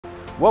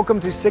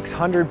Welcome to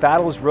 600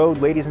 Battles Road,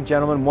 ladies and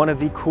gentlemen, one of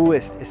the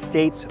coolest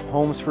estates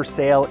homes for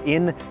sale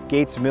in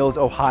Gates Mills,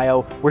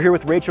 Ohio. We're here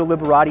with Rachel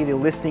Liberati, the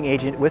listing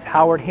agent with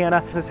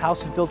Hanna. This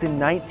house was built in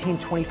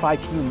 1925.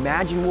 Can you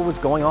imagine what was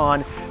going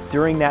on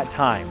during that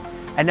time?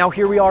 And now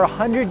here we are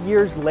 100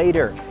 years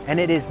later, and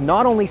it is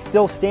not only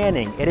still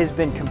standing, it has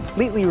been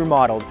completely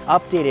remodeled,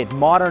 updated,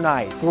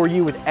 modernized for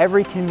you with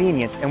every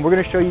convenience. And we're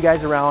gonna show you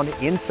guys around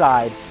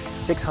inside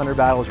 600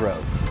 Battles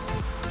Road.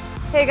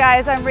 Hey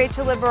guys, I'm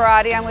Rachel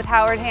Liberati. I'm with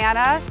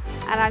Hanna,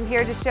 and I'm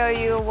here to show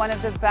you one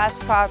of the best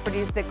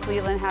properties that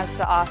Cleveland has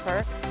to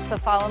offer. So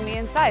follow me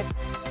inside.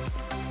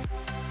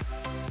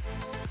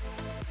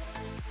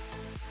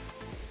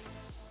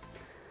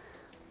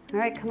 All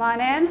right, come on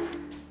in.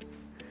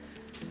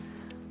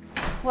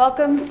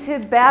 Welcome to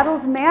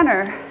Battles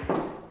Manor.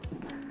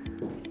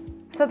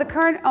 So the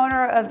current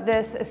owner of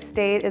this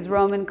estate is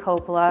Roman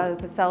Coppola,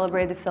 who's a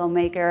celebrated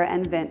filmmaker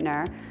and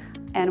vintner.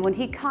 And when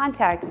he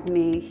contacted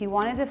me, he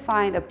wanted to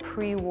find a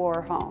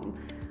pre-war home.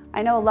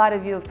 I know a lot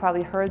of you have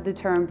probably heard the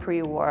term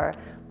pre-war,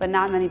 but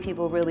not many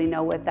people really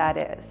know what that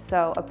is.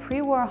 So a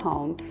pre-war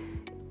home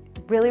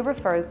really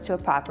refers to a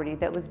property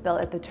that was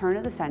built at the turn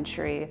of the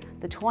century,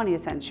 the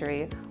 20th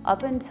century,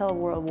 up until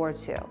World War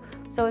II.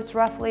 So it's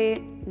roughly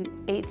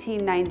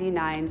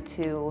 1899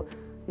 to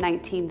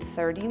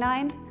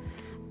 1939.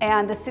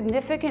 And the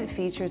significant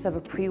features of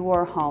a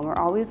pre-war home are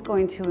always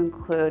going to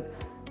include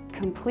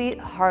complete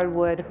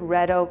hardwood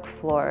red oak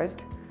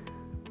floors,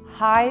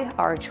 high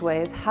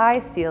archways, high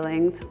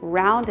ceilings,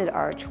 rounded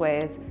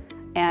archways,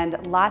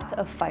 and lots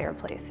of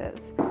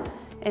fireplaces.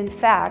 In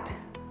fact,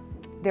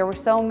 there were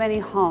so many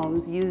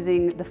homes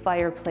using the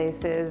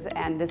fireplaces,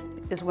 and this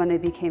is when they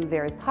became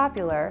very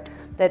popular,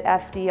 that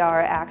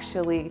FDR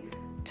actually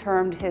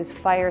termed his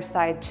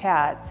fireside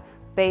chats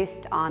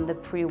based on the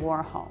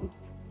pre-war homes.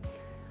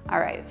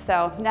 All right,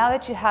 so now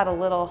that you had a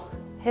little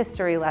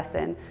history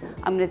lesson,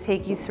 I'm going to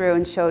take you through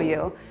and show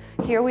you.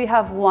 Here we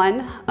have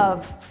one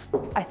of,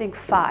 I think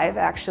 5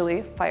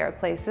 actually,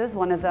 fireplaces.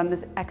 One of them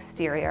is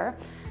exterior.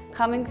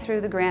 Coming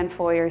through the grand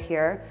foyer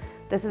here,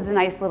 this is a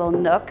nice little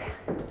nook.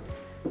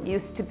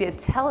 Used to be a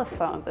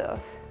telephone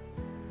booth.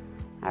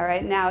 All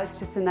right, now it's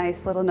just a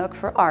nice little nook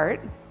for art.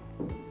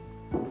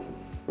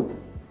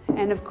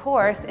 And of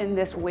course, in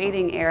this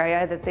waiting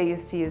area that they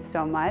used to use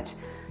so much,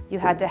 you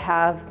had to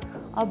have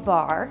a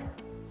bar.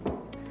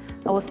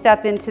 I will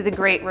step into the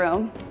great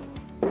room.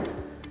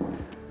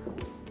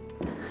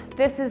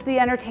 This is the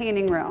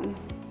entertaining room.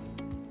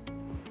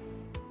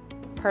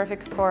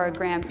 Perfect for a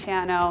grand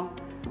piano,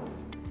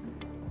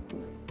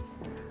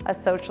 a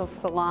social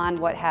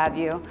salon, what have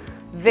you.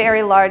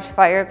 Very large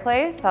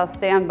fireplace. I'll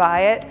stand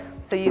by it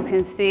so you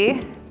can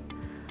see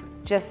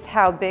just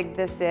how big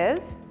this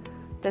is.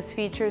 This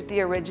features the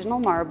original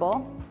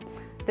marble.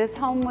 This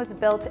home was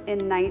built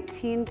in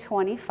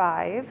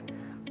 1925.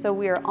 So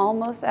we are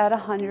almost at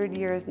 100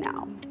 years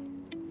now.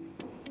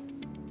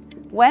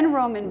 When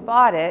Roman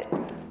bought it,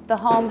 the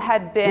home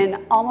had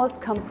been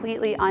almost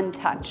completely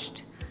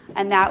untouched,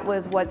 and that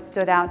was what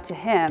stood out to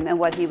him and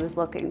what he was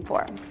looking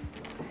for.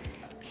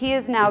 He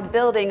is now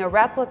building a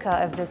replica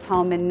of this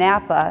home in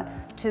Napa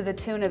to the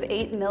tune of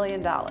 $8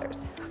 million,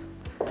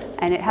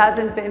 and it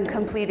hasn't been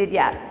completed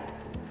yet.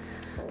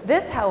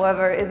 This,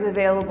 however, is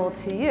available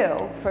to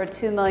you for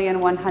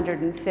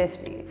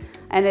 $2,150,000,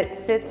 and it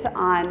sits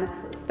on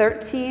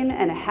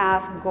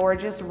 13.5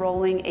 gorgeous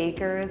rolling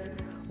acres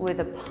with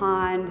a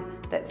pond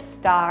that's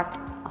stocked,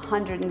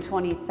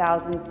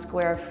 120,000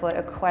 square foot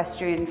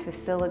equestrian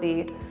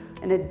facility,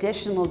 an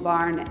additional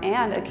barn,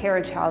 and a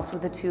carriage house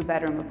with a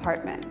 2-bedroom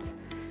apartment.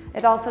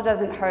 It also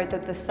doesn't hurt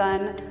that the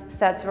sun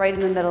sets right in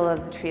the middle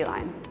of the tree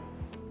line.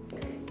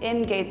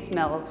 In Gates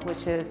Mills,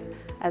 which is,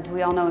 as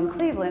we all know in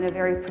Cleveland, a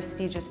very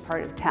prestigious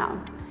part of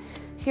town.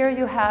 Here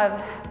you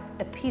have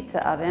a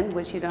pizza oven,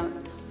 which you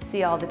don't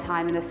see all the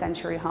time in a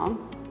century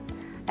home,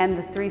 and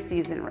the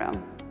 3-season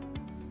room.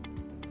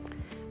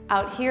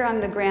 Out here on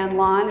the grand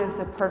lawn is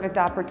the perfect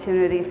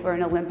opportunity for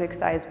an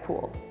Olympic-sized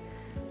pool.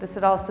 This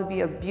would also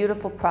be a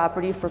beautiful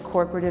property for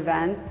corporate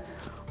events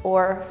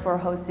or for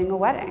hosting a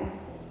wedding.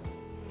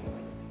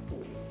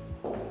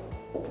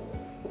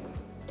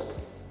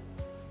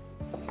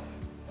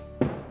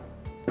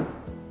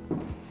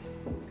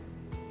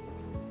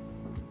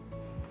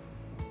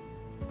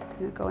 I'm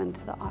gonna go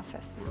into the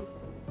office now.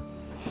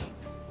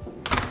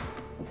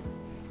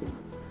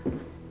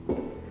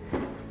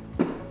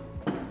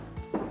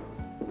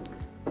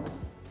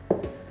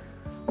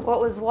 What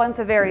was once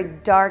a very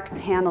dark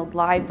paneled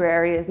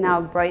library is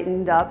now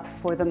brightened up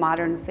for the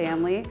modern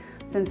family.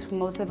 Since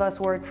most of us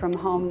work from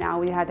home now,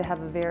 we had to have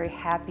a very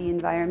happy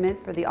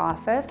environment for the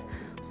office.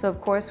 So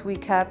of course we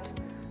kept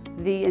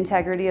the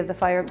integrity of the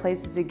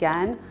fireplaces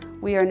again.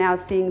 We are now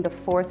seeing the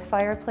 4th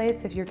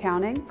fireplace if you're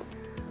counting.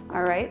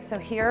 All right, so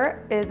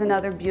here is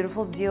another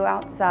beautiful view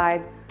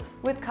outside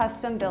with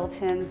custom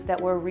built-ins that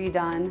were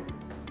redone.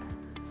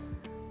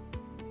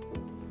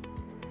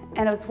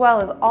 And as well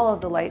as all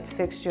of the light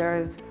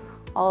fixtures,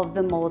 all of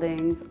the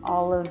moldings,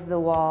 all of the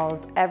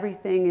walls,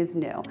 everything is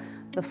new.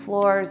 The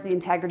floors, the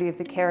integrity of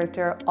the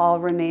character, all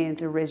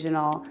remains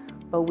original,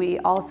 but we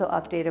also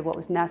updated what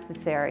was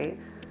necessary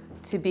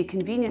to be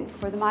convenient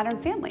for the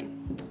modern family.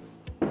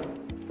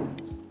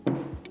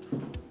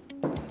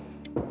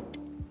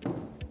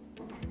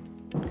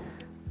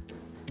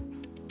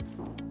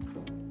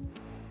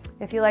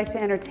 If you like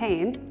to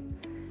entertain,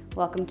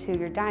 welcome to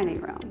your dining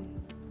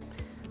room.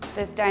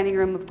 This dining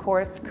room, of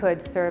course,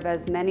 could serve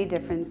as many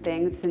different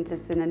things since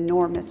it's an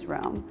enormous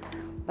room,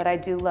 but I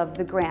do love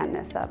the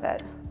grandness of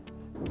it.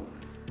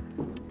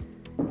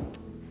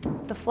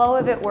 The flow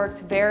of it works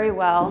very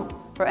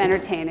well for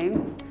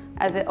entertaining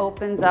as it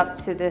opens up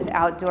to this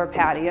outdoor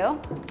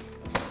patio,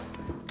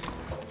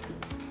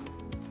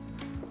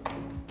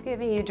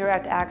 giving you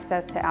direct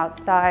access to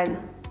outside,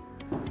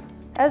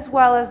 as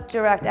well as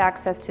direct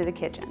access to the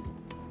kitchen.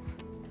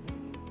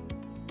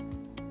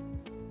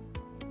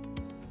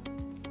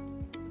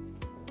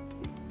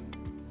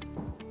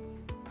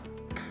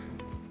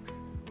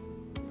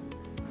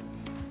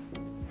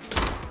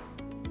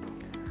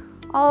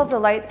 All of the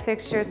light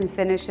fixtures and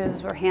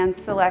finishes were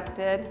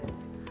hand-selected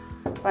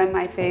by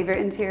my favorite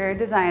interior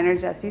designer,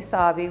 Jesse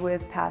Sabi,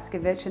 with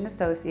Paskovich and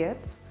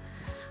Associates.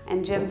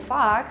 And Jim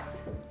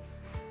Fox,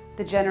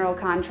 the general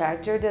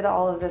contractor, did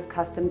all of this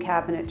custom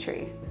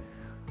cabinetry.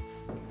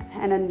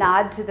 And a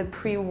nod to the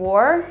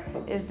pre-war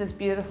is this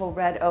beautiful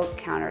red oak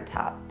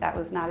countertop. That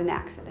was not an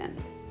accident.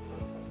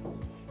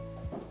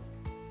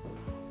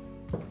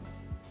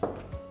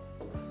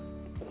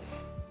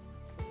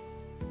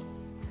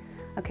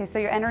 Okay, so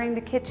you're entering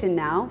the kitchen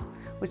now,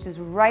 which is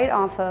right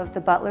off of the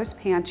butler's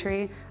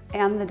pantry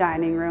and the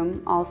dining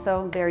room,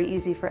 also very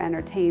easy for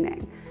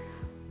entertaining.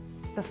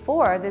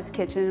 Before, this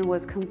kitchen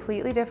was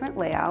completely different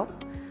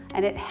layout,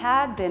 and it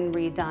had been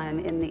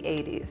redone in the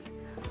 80s,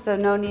 so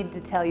no need to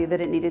tell you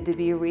that it needed to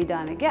be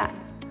redone again.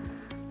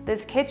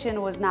 This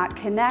kitchen was not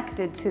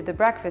connected to the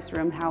breakfast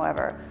room,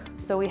 however,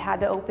 so we had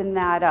to open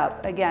that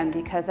up, again,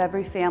 because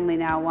every family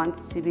now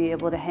wants to be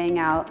able to hang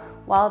out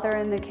while they're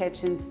in the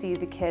kitchen, see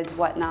the kids,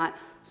 whatnot.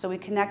 So we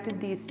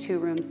connected these two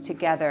rooms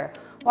together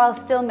while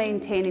still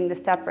maintaining the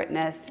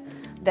separateness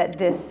that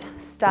this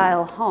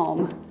style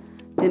home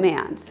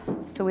demands.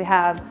 So we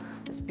have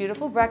this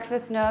beautiful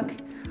breakfast nook,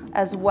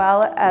 as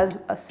well as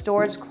a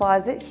storage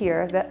closet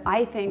here that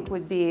I think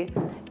would be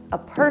a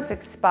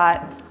perfect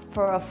spot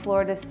for a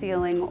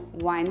floor-to-ceiling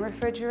wine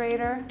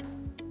refrigerator.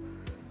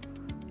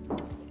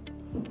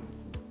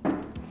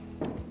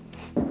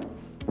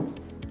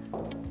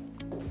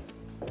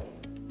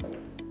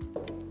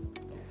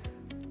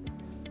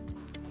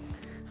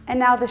 And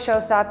now the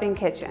show-stopping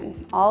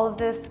kitchen. All of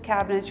this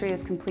cabinetry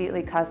is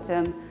completely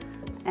custom,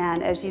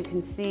 and as you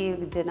can see,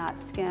 we did not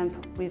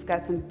skimp. We've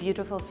got some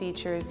beautiful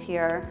features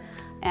here,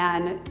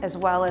 and as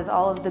well as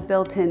all of the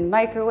built-in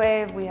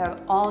microwave. We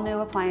have all new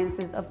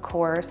appliances, of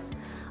course.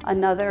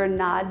 Another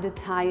nod to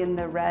tie in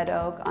the red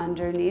oak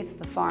underneath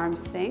the farm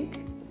sink.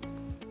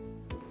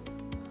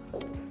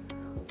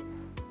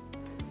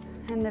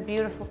 And the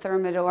beautiful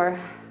Thermador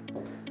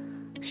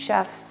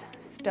chef's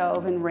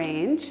stove and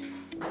range.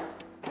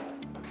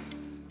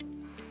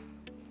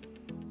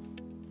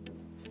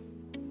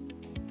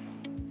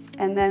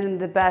 And then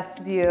the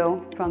best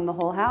view from the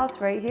whole house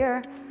right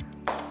here.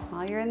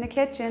 While you're in the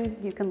kitchen,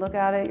 you can look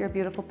out at your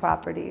beautiful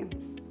property.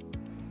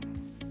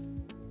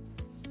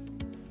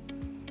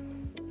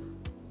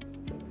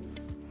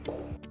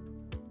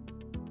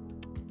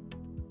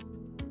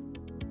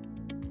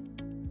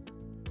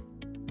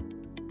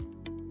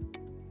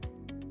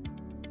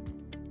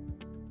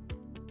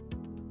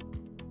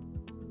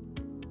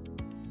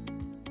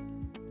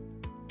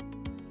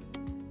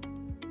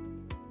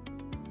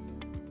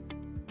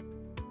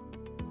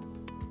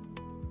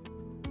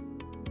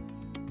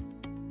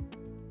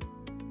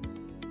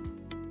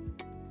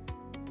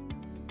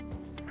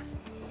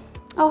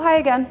 Oh, hi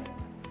again.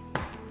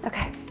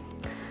 Okay,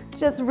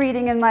 just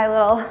reading in my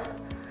little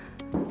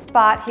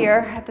spot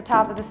here at the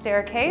top of the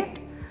staircase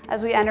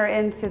as we enter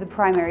into the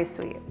primary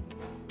suite.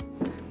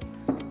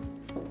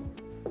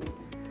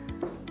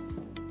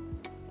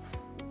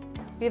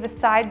 We have a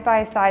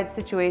side-by-side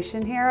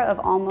situation here of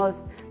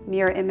almost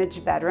mirror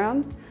image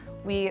bedrooms.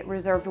 We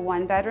reserved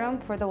one bedroom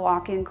for the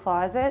walk-in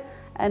closet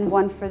and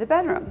one for the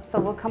bedroom.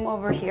 So we'll come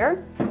over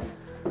here.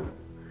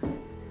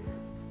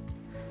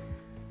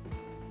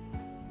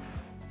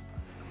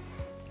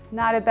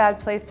 Not a bad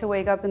place to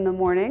wake up in the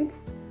morning.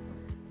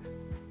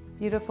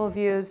 Beautiful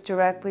views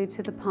directly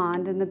to the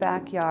pond in the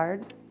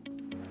backyard.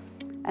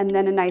 And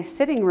then a nice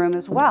sitting room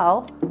as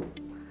well,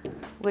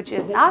 which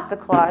is not the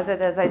closet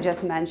as I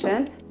just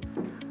mentioned,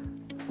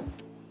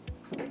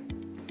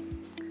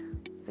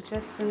 but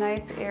just a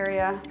nice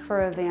area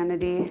for a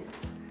vanity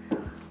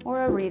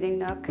or a reading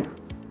nook.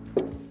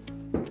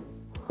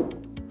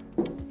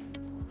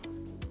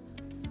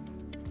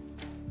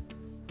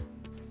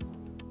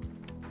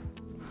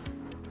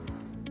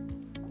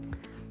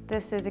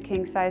 This is a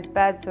king-size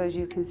bed, so as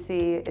you can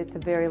see, it's a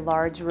very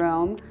large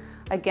room.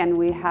 Again,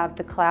 we have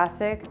the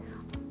classic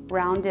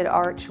rounded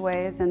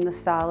archways and the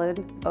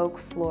solid oak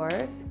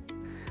floors.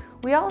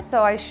 We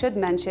also, I should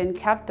mention,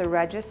 kept the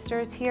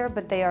registers here,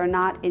 but they are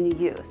not in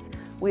use.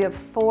 We have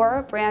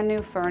 4 brand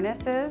new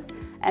furnaces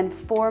and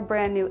 4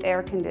 brand new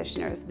air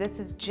conditioners. This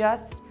is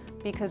just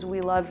because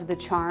we love the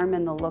charm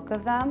and the look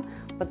of them,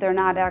 but they're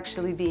not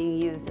actually being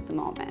used at the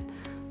moment.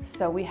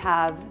 So we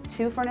have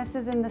 2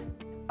 furnaces in the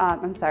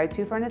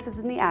 2 furnaces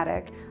in the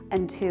attic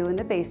and 2 in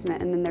the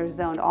basement, and then they're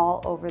zoned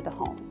all over the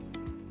home.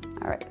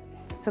 All right,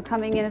 so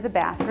coming into the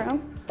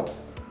bathroom.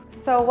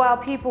 So while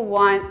people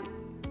want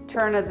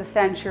turn of the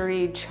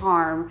century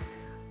charm,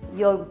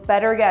 you'll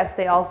better guess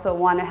they also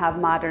want to have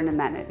modern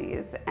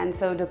amenities. And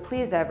so to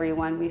please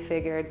everyone, we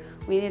figured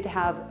we need to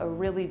have a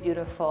really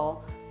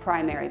beautiful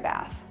primary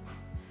bath.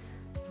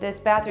 This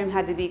bathroom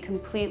had to be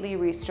completely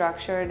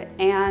restructured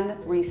and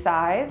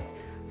resized.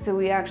 So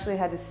we actually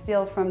had to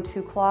steal from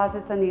 2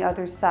 closets on the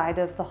other side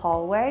of the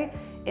hallway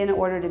in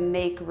order to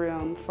make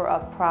room for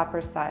a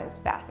proper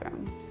sized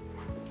bathroom.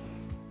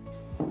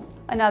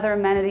 Another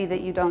amenity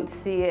that you don't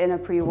see in a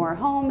pre-war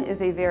home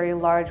is a very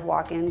large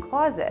walk-in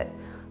closet.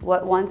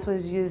 What once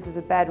was used as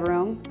a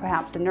bedroom,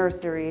 perhaps a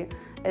nursery,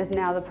 is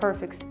now the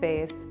perfect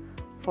space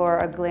for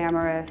a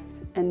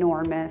glamorous,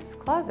 enormous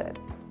closet.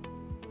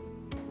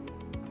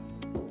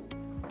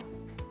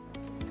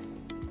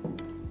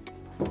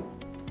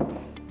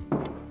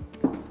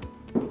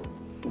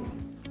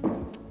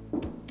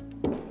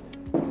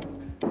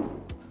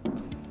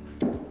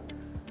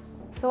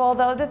 So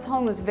although this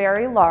home was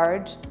very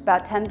large,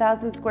 about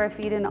 10,000 square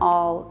feet in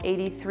all,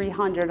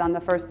 8,300 on the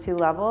first 2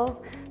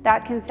 levels,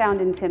 that can sound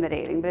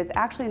intimidating, but it's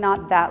actually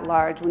not that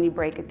large when you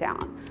break it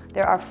down.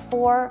 There are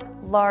 4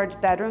 large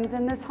bedrooms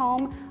in this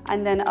home,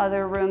 and then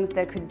other rooms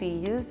that could be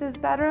used as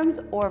bedrooms,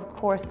 or of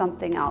course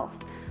something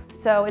else.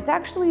 So it's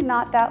actually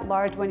not that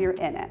large when you're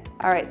in it.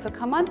 All right, so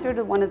come on through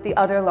to one of the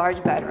other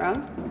large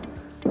bedrooms.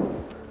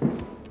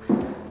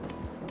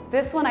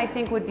 This one I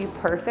think would be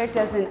perfect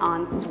as an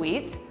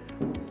ensuite,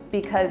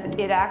 because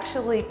it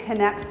actually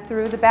connects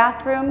through the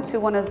bathroom to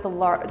one of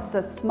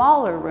the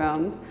smaller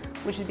rooms,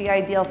 which would be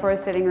ideal for a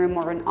sitting room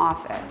or an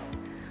office.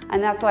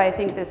 And that's why I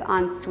think this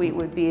ensuite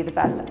would be the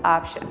best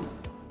option.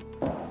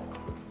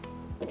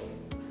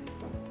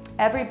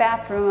 Every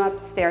bathroom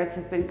upstairs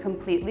has been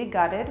completely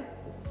gutted.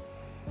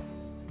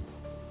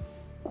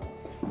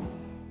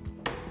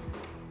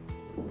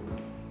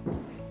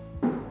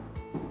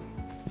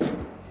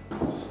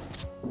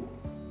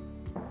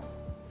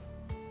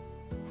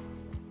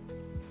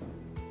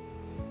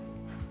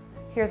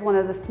 Here's one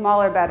of the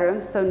smaller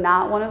bedrooms, so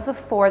not one of the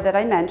 4 that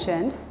I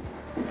mentioned.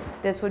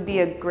 This would be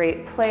a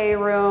great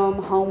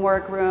playroom,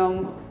 homework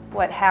room,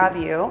 what have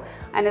you,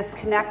 and it's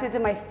connected to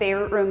my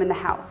favorite room in the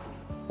house.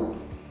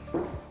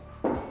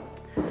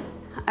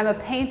 I'm a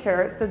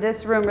painter, so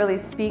this room really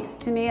speaks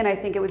to me, and I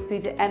think it would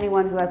speak to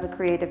anyone who has a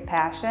creative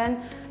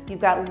passion.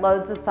 You've got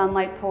loads of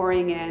sunlight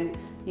pouring in.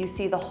 You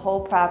see the whole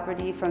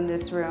property from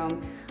this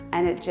room,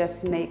 and it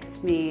just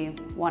makes me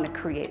want to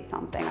create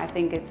something. I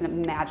think it's a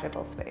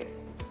magical space.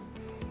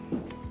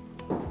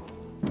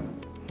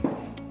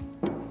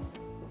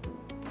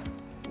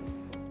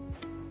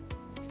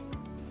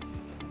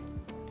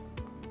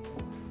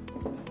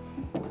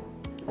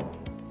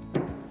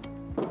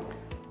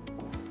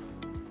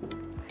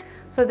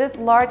 So this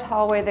large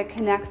hallway that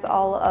connects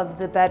all of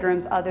the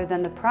bedrooms other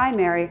than the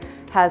primary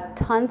has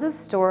tons of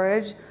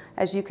storage.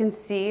 As you can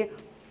see,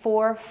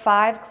 4,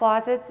 5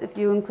 closets if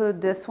you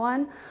include this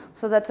one.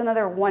 So that's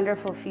another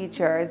wonderful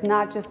feature. It's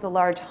not just the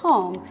large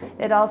home,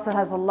 it also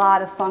has a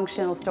lot of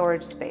functional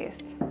storage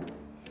space.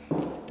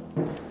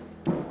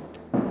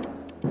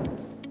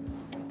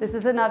 This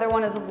is another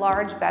one of the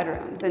large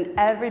bedrooms, and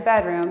every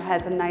bedroom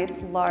has a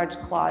nice large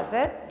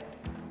closet.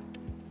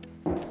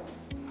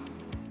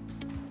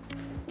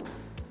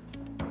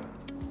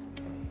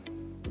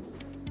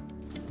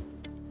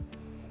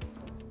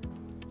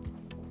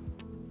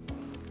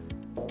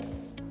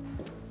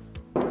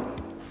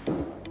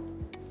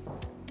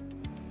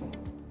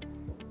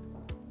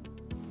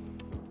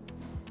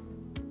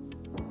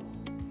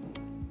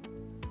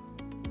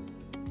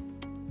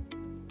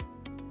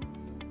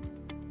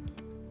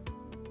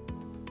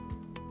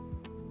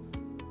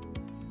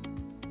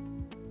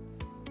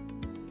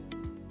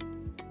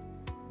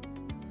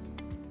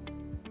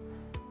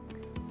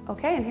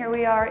 Okay, and here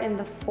we are in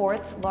the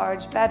 4th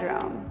large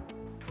bedroom.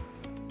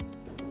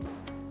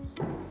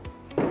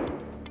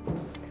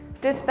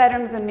 This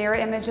bedroom is a mirror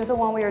image of the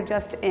one we were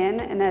just in,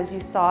 and as you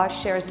saw,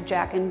 shares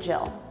Jack and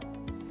Jill.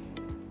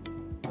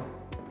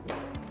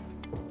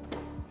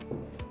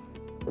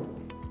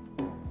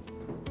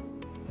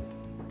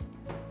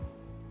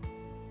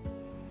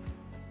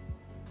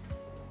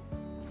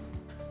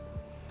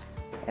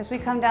 As we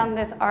come down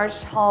this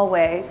arched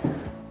hallway,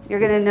 you're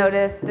going to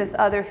notice this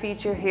other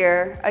feature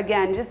here.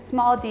 Again, just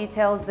small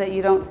details that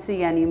you don't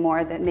see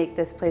anymore that make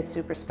this place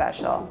super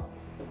special.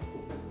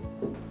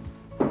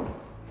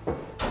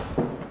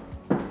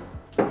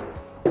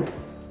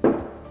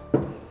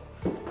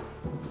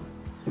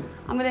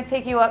 I'm going to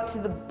take you up to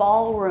the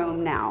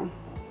ballroom now.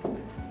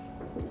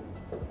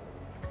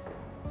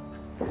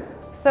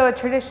 So a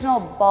traditional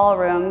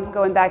ballroom,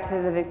 going back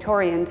to the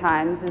Victorian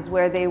times, is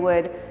where they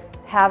would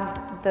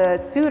have the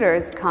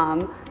suitors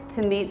come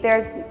to meet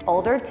their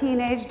older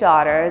teenage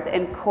daughters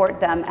and court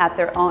them at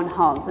their own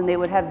homes, and they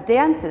would have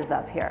dances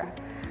up here.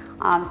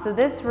 So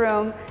this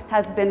room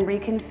has been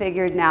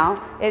reconfigured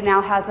now. It now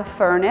has a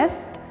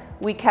furnace.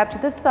 We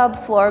kept the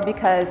subfloor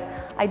because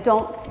I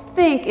don't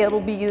think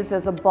it'll be used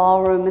as a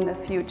ballroom in the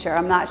future.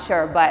 I'm not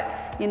sure,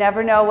 but you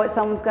never know what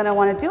someone's gonna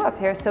wanna do up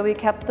here, so we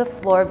kept the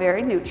floor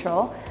very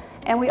neutral.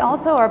 And we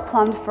also are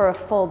plumbed for a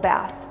full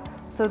bath.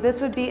 So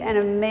this would be an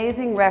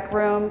amazing rec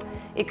room.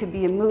 It could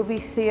be a movie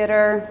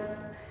theater.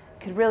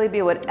 It could really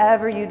be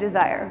whatever you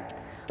desire.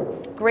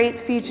 Great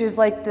features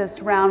like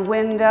this round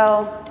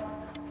window.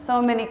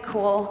 So many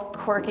cool,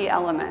 quirky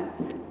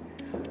elements.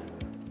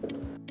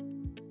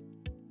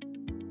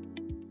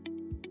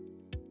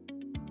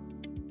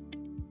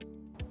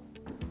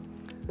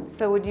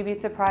 So would you be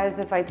surprised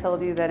if I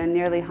told you that a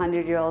nearly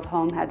 100-year-old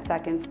home had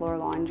second floor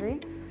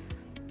laundry?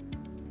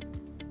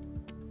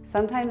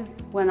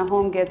 Sometimes when a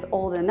home gets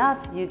old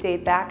enough, you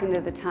date back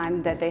into the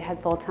time that they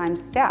had full-time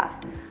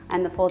staff.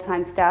 And the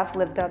full-time staff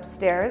lived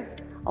upstairs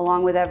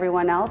along with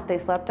everyone else. They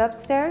slept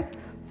upstairs.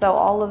 So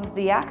all of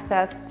the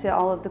access to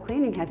all of the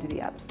cleaning had to be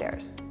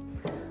upstairs.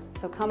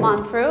 So come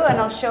on through and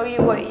I'll show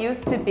you what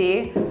used to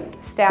be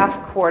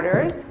staff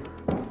quarters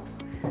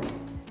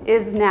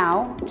is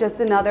now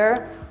just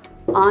another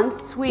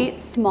ensuite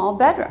small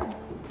bedroom.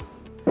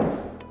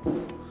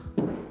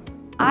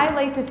 I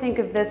like to think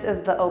of this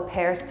as the au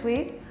pair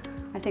suite.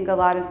 I think a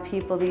lot of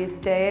people these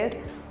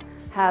days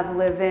have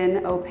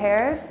live-in au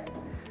pairs,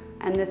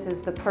 and this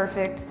is the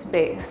perfect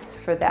space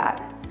for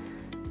that.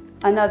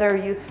 Another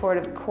use for it,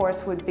 of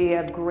course, would be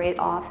a great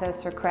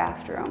office or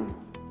craft room.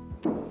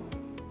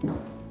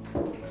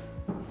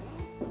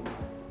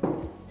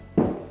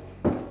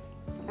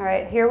 All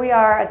right, here we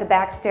are at the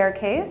back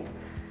staircase.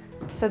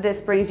 So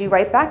this brings you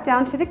right back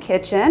down to the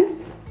kitchen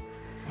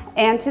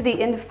and to the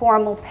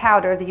informal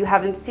powder that you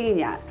haven't seen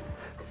yet.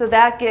 So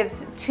that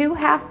gives 2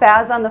 half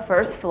baths on the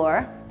first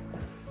floor,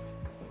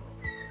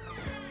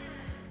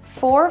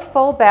 4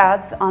 full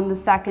baths on the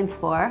second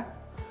floor,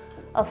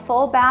 a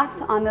full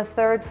bath on the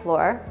third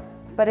floor,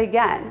 but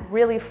again,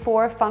 really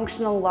 4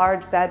 functional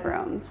large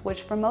bedrooms,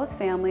 which for most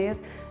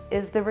families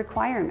is the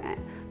requirement.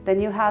 Then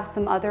you have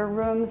some other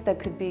rooms that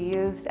could be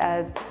used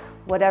as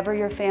whatever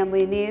your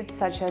family needs,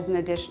 such as an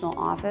additional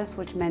office,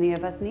 which many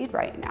of us need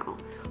right now.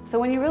 So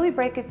when you really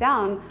break it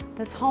down,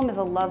 this home is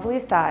a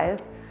lovely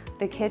size.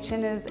 The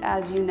kitchen is,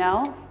 as you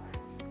know,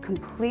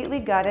 completely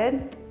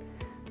gutted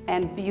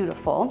and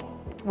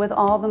beautiful with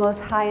all the most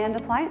high-end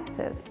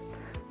appliances.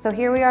 So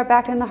here we are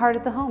back in the heart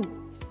of the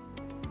home.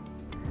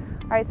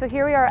 All right, so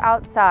here we are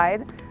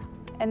outside,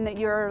 and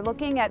you're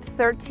looking at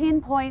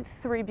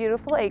 13.3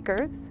 beautiful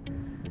acres.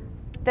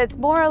 That's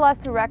more or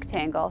less a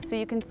rectangle, so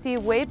you can see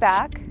way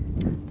back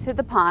to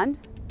the pond,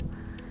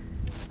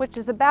 which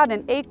is about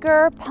an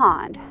acre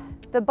pond.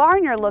 The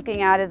barn you're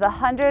looking at is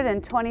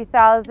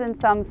 120,000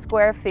 some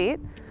square feet,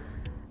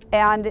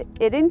 and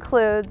it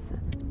includes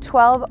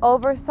 12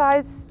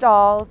 oversized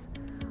stalls,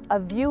 a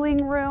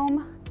viewing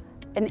room,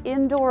 an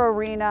indoor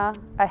arena,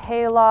 a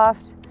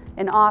hayloft,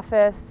 an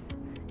office,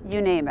 you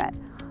name it.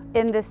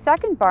 In the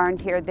second barn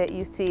here that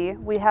you see,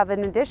 we have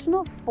an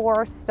additional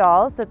 4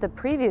 stalls that the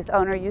previous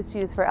owner used to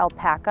use for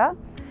alpaca.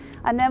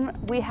 And then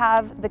we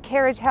have the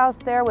carriage house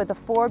there with a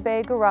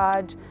 4-bay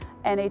garage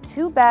and a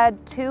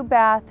 2-bed,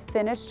 2-bath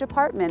finished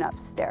apartment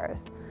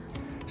upstairs.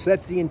 So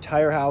that's the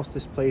entire house.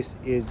 This place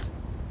is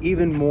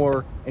even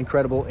more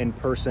incredible in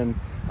person.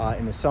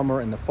 In the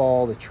summer and the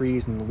fall, the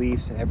trees and the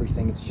leaves and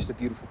everything. It's just a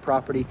beautiful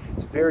property.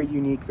 It's very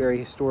unique, very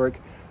historic.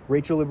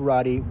 Rachel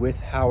Liberati with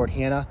Howard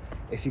Hanna.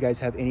 If you guys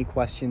have any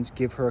questions,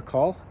 give her a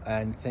call.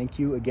 And thank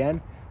you again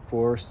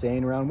for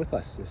staying around with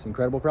us. This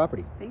incredible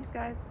property. Thanks,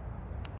 guys.